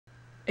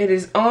It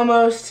is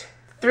almost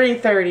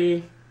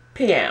 3:30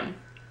 p.m.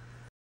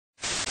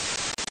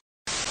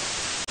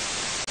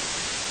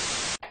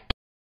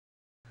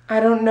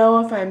 I don't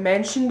know if I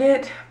mentioned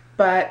it,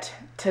 but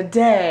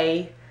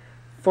today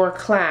for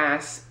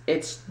class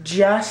it's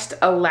just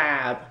a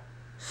lab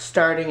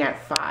starting at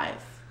 5.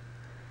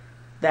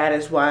 That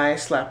is why I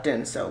slept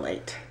in so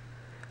late.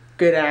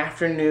 Good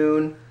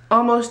afternoon,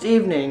 almost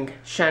evening,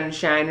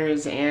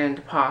 SHunShiners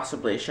and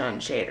possibly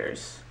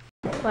SHunShaders.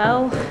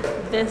 Well,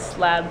 this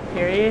lab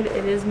period,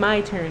 it is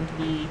my turn to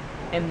be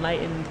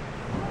enlightened.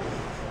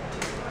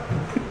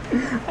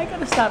 I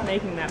gotta stop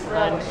making that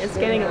fun. It's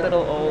getting a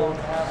little old.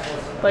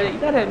 But you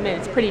gotta admit,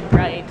 it's pretty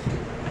bright.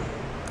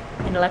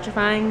 And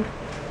electrifying.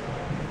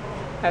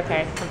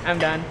 Okay, I'm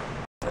done.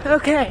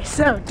 Okay,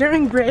 so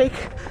during break,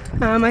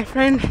 my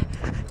friend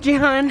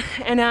Jihan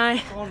and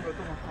I,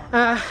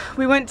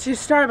 we went to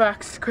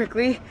Starbucks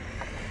quickly.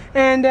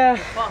 And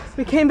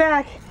we came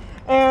back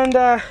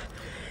and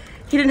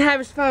he didn't have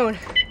his phone.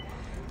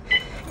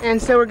 And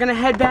so we're gonna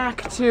head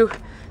back to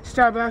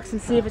Starbucks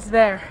and see if it's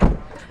there.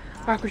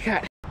 Awkward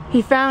cut.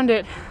 He found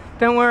it.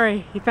 Don't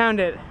worry, he found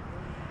it.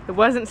 It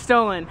wasn't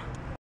stolen.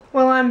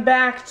 Well, I'm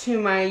back to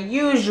my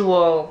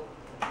usual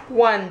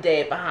 1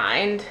 day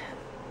behind,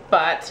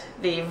 but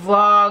the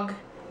vlog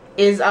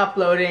is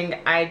uploading.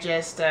 I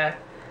just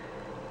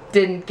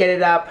didn't get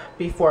it up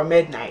before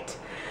midnight.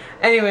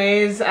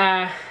 Anyways,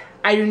 I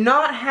do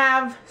not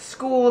have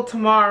school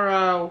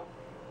tomorrow.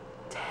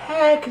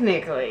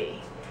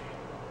 Technically,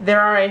 there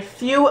are a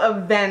few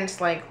events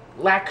like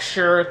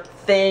lecture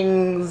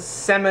things,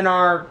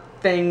 seminar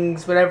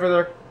things, whatever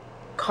they're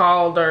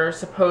called or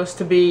supposed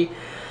to be,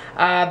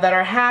 that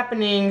are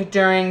happening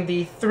during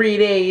the 3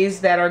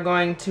 days that are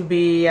going to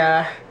be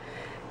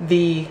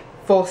the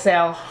Full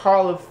Sail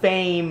Hall of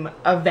Fame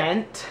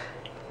event.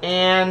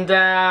 And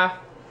I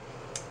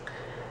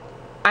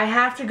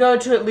have to go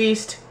to at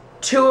least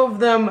 2 of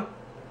them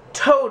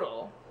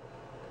total,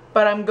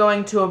 but I'm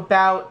going to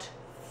about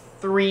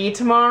 3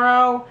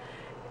 tomorrow,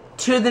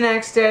 2 the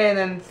next day, and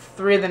then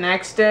 3 the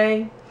next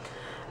day.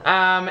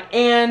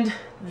 And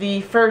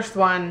the first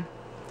one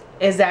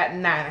is at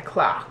 9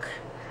 o'clock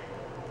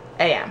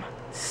a.m.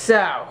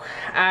 So,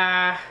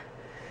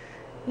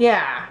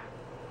 yeah,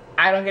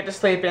 I don't get to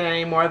sleep in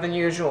any more than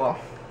usual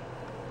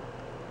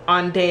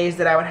on days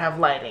that I would have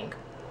lighting,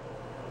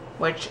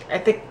 which I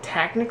think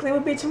technically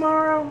would be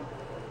tomorrow.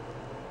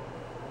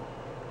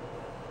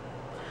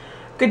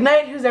 Good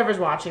night, who's ever's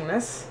watching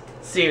this.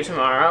 See you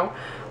tomorrow.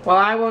 Well,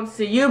 I won't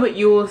see you, but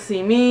you will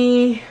see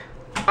me.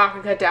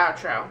 Awkward cut to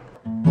outro.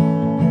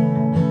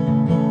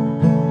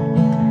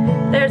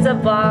 There's a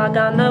vlog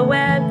on the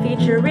web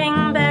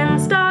featuring Ben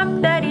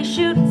STALK that he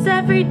shoots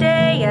every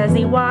day as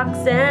he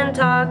walks and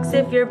talks.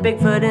 If you're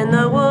Bigfoot in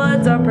the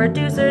woods or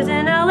producers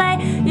in LA,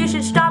 you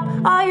should stop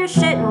all your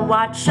shit and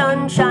watch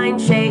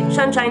SHunShineSHate.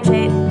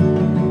 SHunShineSHate.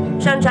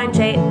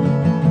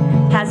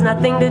 SHunShineSHate. Has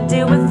nothing to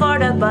do with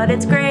Florida, but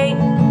it's great.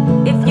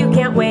 If you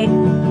can't wait,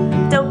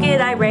 don't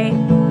get irate.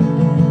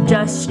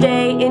 Just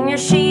stay in your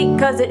sheet,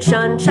 cause it's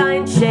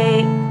SHunShineSHate.